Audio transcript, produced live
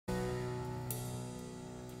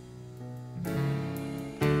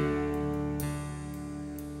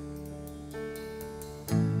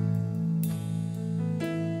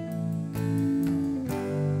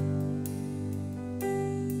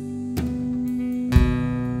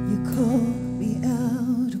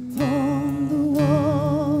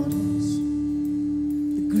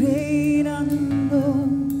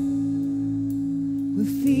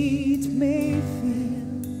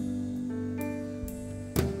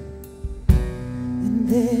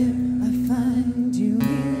there I find you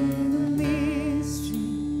in the mystery,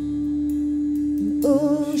 in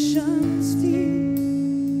oceans deep.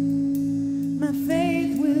 My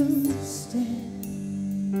faith will stand,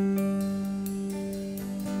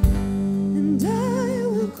 and I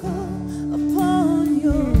will call upon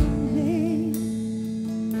your name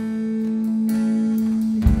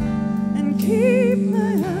and keep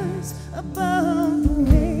my eyes above the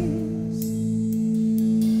waves.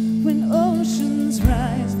 When oceans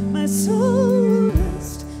rise, my soul will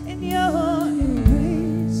rest in your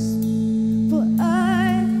embrace, for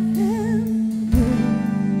I am yours,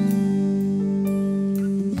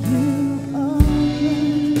 and you are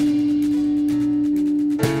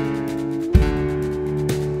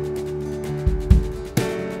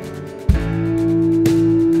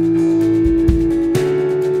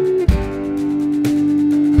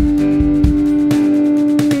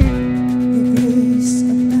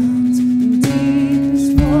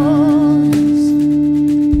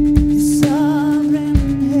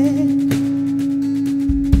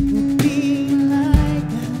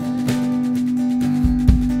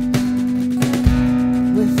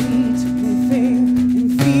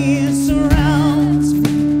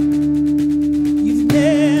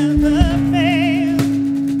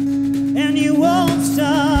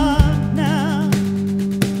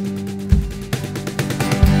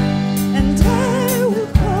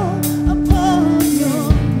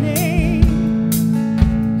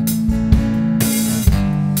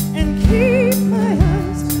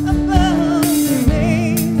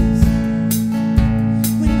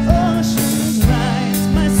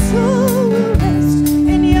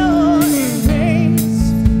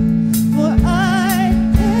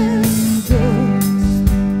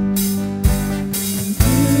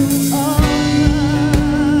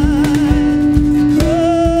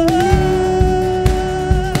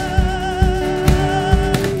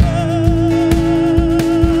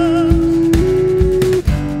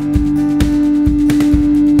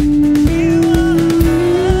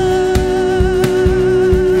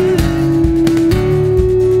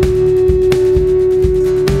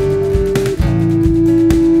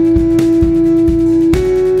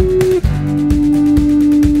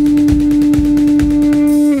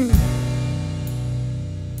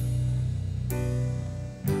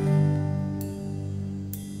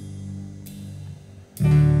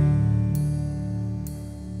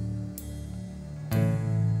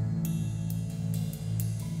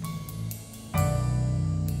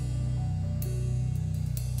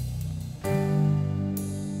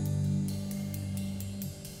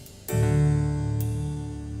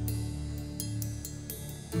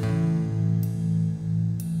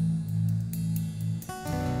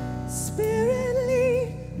Spirit,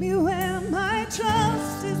 lead me where my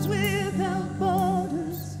trust is without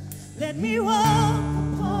borders. Let me walk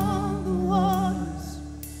upon the waters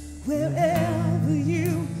wherever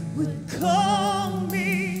you would call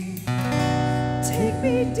me. Take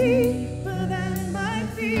me deeper than my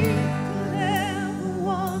feet could ever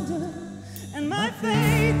wander, and my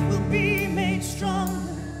faith will be made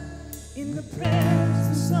stronger in the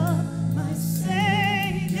presence of my Savior.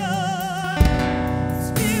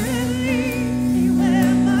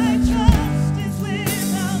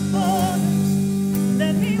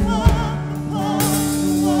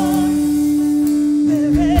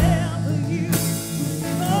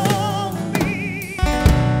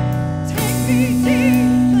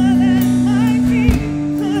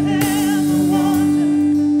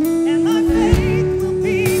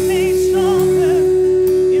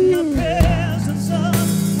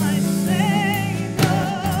 Say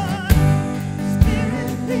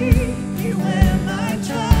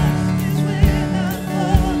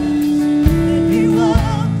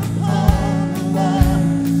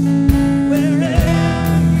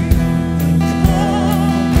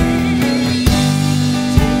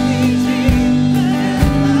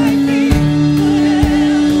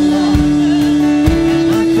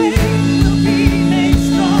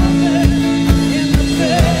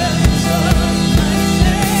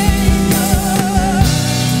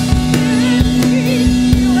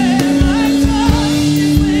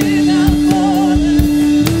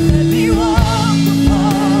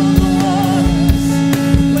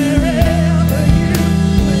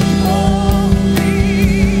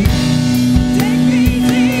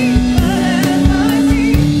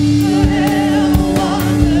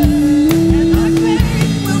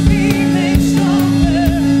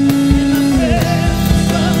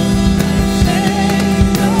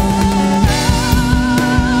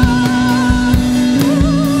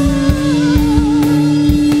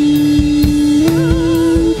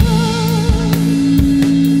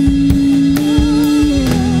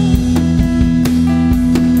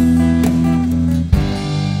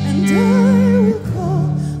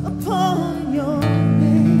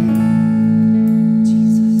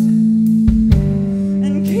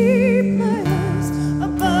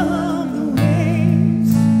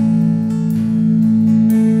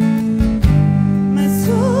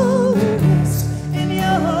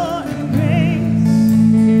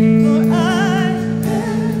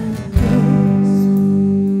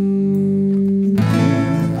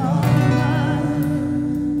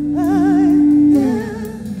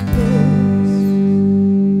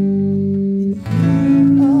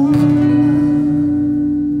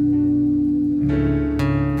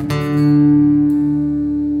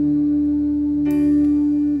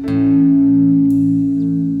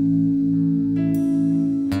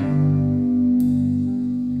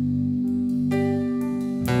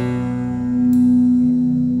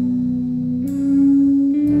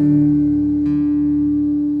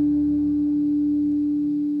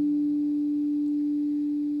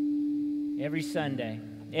Sunday.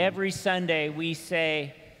 Every Sunday we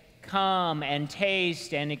say, come and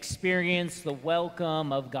taste and experience the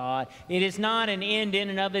welcome of God. It is not an end in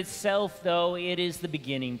and of itself, though. It is the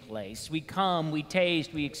beginning place. We come, we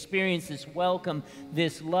taste, we experience this welcome,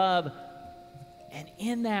 this love, and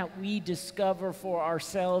in that we discover for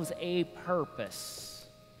ourselves a purpose,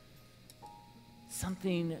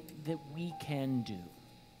 something that we can do.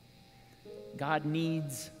 God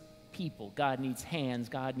needs people. God needs hands.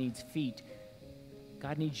 God needs feet.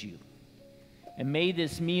 God needs you. And may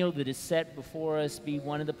this meal that is set before us be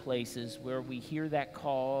one of the places where we hear that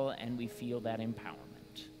call and we feel that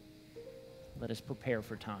empowerment. Let us prepare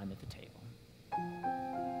for time at the table.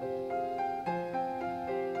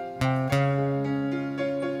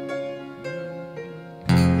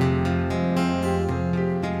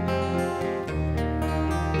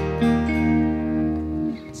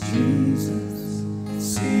 Jesus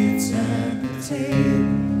sits at the table,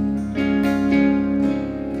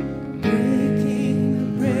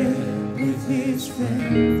 his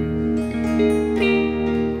friend,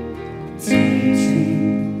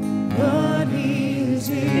 teaching what he is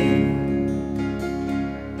in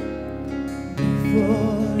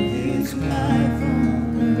before his life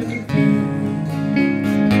on earth.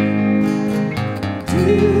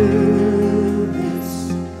 Do this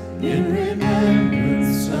in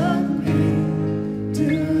remembrance of me. Do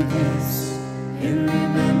this in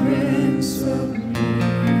remembrance of me.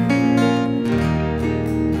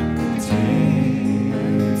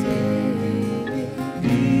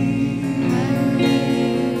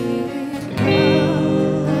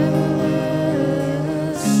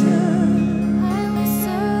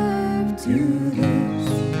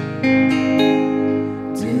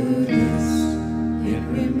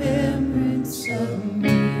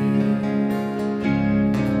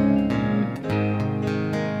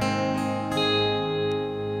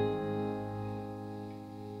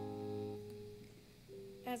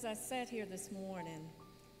 As I sat here this morning,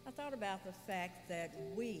 I thought about the fact that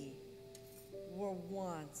we were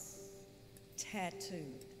once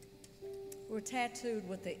tattooed. We were tattooed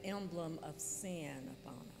with the emblem of sin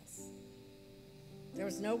upon us. There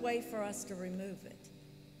was no way for us to remove it.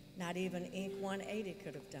 Not even Ink 180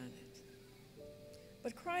 could have done it.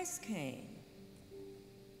 But Christ came,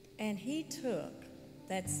 and he took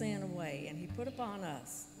that sin away, and he put upon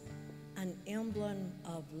us an emblem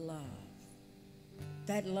of love.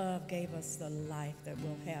 That love gave us the life that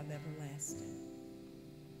we'll have everlasting.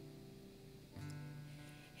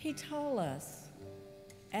 He told us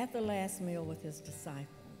at the last meal with his disciples,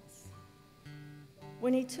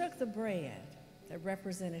 when he took the bread that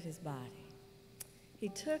represented his body, he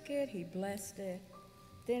took it, he blessed it,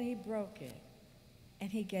 then he broke it,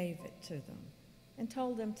 and he gave it to them and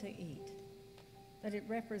told them to eat, that it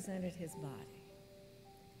represented his body.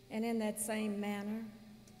 And in that same manner,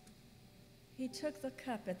 he took the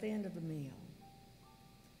cup at the end of the meal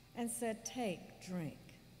and said, take, drink.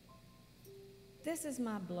 This is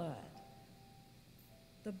my blood,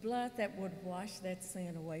 the blood that would wash that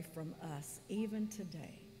sin away from us even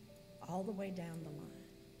today, all the way down the line.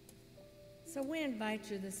 So we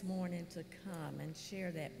invite you this morning to come and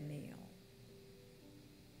share that meal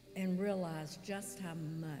and realize just how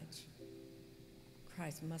much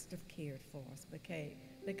Christ must have cared for us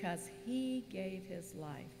because he gave his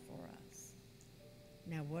life for us.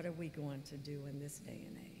 Now, what are we going to do in this day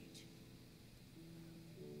and age?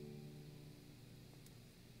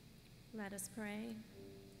 Let us pray.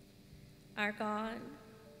 Our God,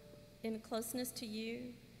 in closeness to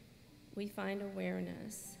you, we find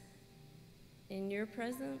awareness. In your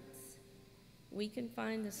presence, we can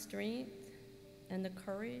find the strength and the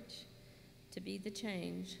courage to be the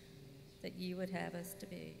change that you would have us to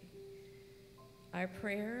be. Our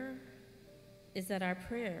prayer is that our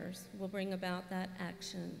prayers will bring about that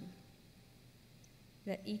action,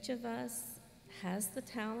 that each of us has the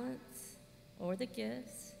talents or the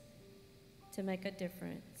gifts to make a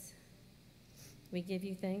difference. We give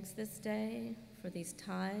you thanks this day for these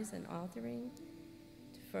tithes and offering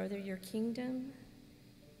to further your kingdom,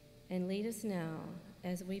 and lead us now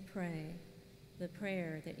as we pray the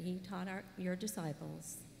prayer that he taught your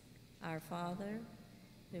disciples. Our Father,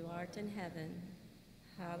 who art in heaven,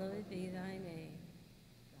 hallowed be thy name.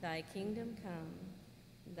 Thy kingdom come,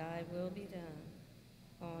 thy will be done,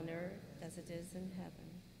 on earth as it is in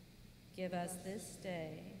heaven. Give us this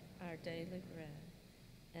day our daily bread,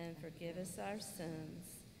 and forgive us our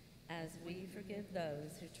sins as we forgive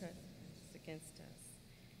those who trespass against us.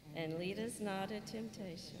 And lead us not into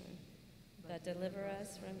temptation, but deliver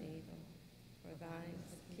us from evil. For thine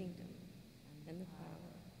is the kingdom, and the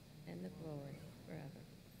power, and the glory forever.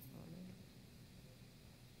 Amen.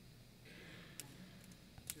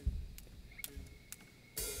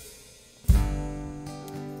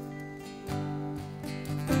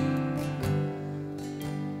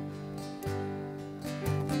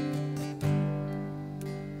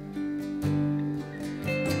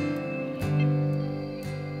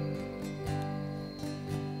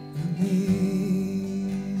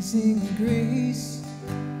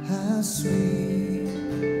 how sweet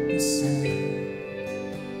the sound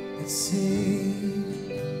that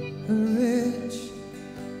saved a wretch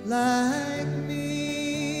like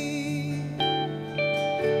me.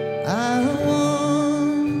 I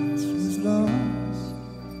once was lost,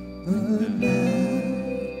 but now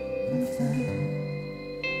I'm found.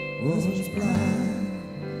 Was blind,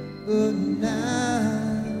 but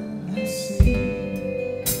now I see.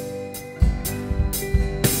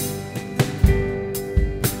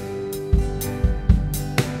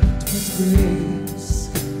 Grace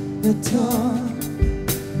that taught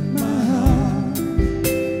my heart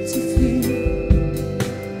to feel,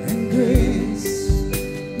 and grace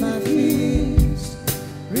my fears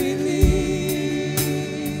relieve.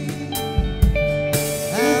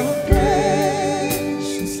 How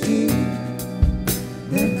precious dear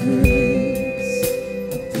that grace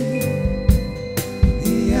appeared,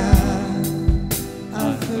 the hour I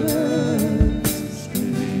first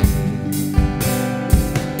believed.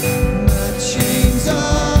 Chains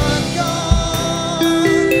are gone,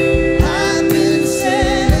 I've been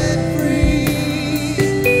set free.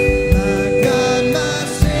 My God, my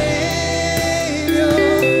Savior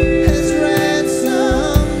has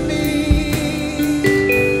ransomed me.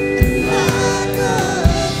 And like a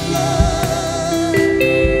flood,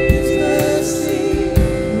 His mercy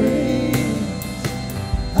reigns,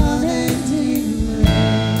 unending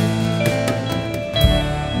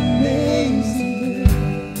amazing grace.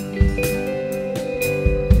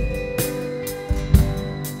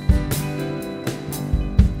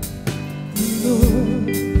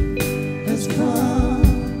 Lord has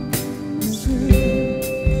promised good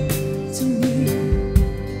to me.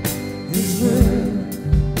 His word,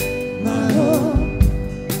 my hope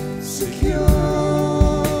secure.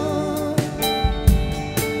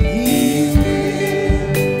 He will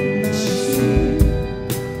my shield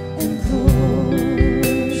and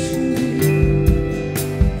portion be,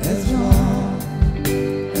 as long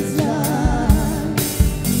as life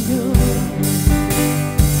endures.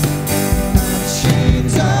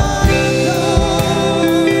 Chains are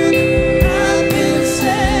gone, I've been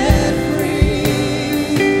set free.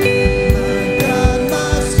 My God,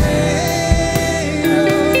 my Savior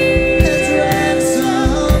has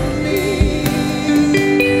ransomed me.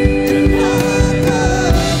 And like a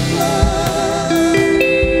flood,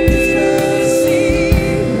 His mercy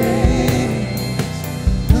reigns,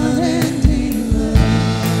 unending love,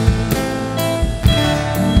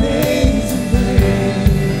 amazing grace.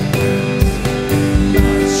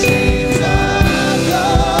 My chains are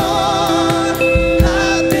gone,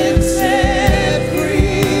 I've been set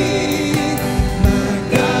free. My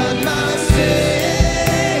God, my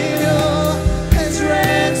Savior has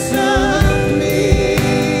ransomed me.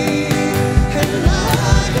 And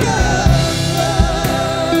like a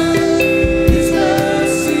flood, His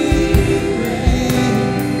mercy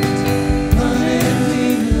reigns,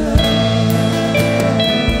 unending love,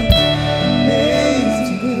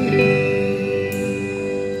 amazing grace.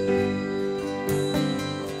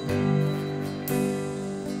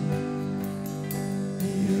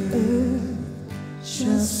 The earth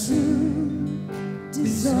shall soon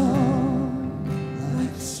dissolve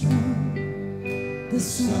like snow. The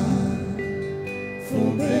sun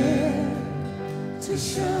forbear to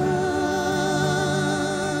shine,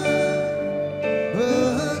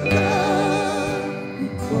 but God who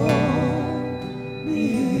called me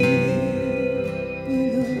here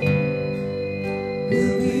below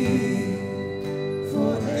will be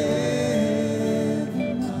forever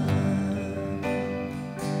mine.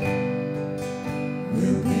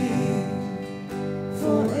 Will be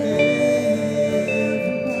forever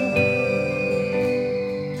mine.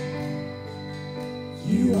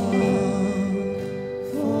 You are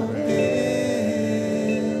forever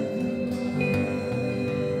mine.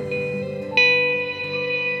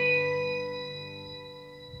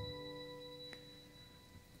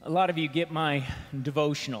 A lot of you get my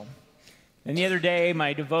devotional. And the other day,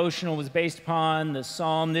 my devotional was based upon the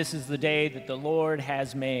psalm, "This is the day that the Lord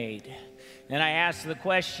has made." And I asked the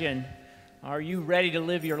question, are you ready to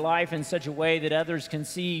live your life in such a way that others can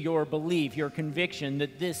see your belief, your conviction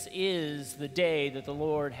that this is the day that the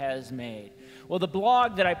Lord has made? Well, the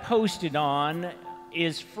blog that I posted on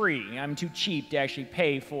is free. I'm too cheap to actually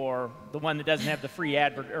pay for the one that doesn't have the free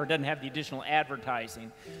or doesn't have the additional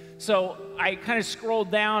advertising. So I kind of scrolled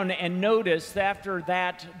down and noticed that after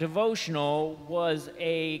that devotional was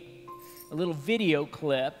a little video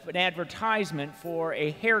clip, an advertisement for a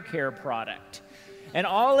hair care product. And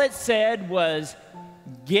all it said was,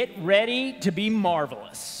 "Get ready to be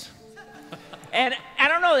marvelous." And I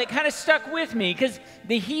don't know, it kind of stuck with me because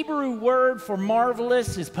the Hebrew word for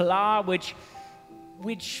marvelous is palah, which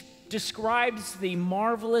describes the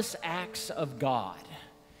marvelous acts of God.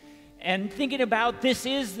 And thinking about this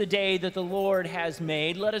is the day that the Lord has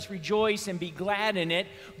made, let us rejoice and be glad in it.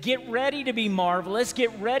 Get ready to be marvelous.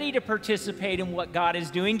 Get ready to participate in what God is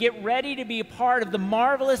doing. Get ready to be a part of the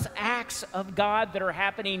marvelous acts of God that are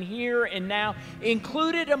happening here and now,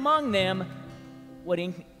 included among them what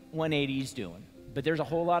 180 is doing. But there's a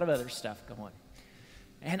whole lot of other stuff going.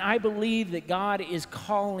 And I believe that God is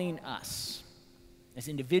calling us as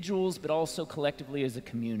individuals, but also collectively as a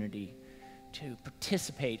community, to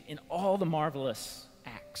participate in all the marvelous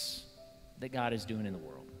acts that God is doing in the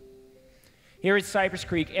world. Here at Cypress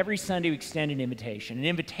Creek, every Sunday we extend an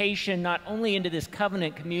invitation not only into this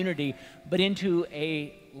covenant community, but into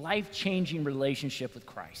a life-changing relationship with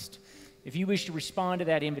Christ. If you wish to respond to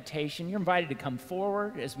that invitation, you're invited to come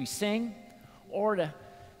forward as we sing, or to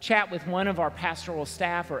chat with one of our pastoral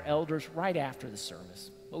staff or elders right after the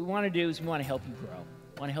service. What we want to do is we want to help you grow.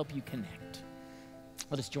 We want to help you connect.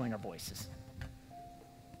 Let us join our voices.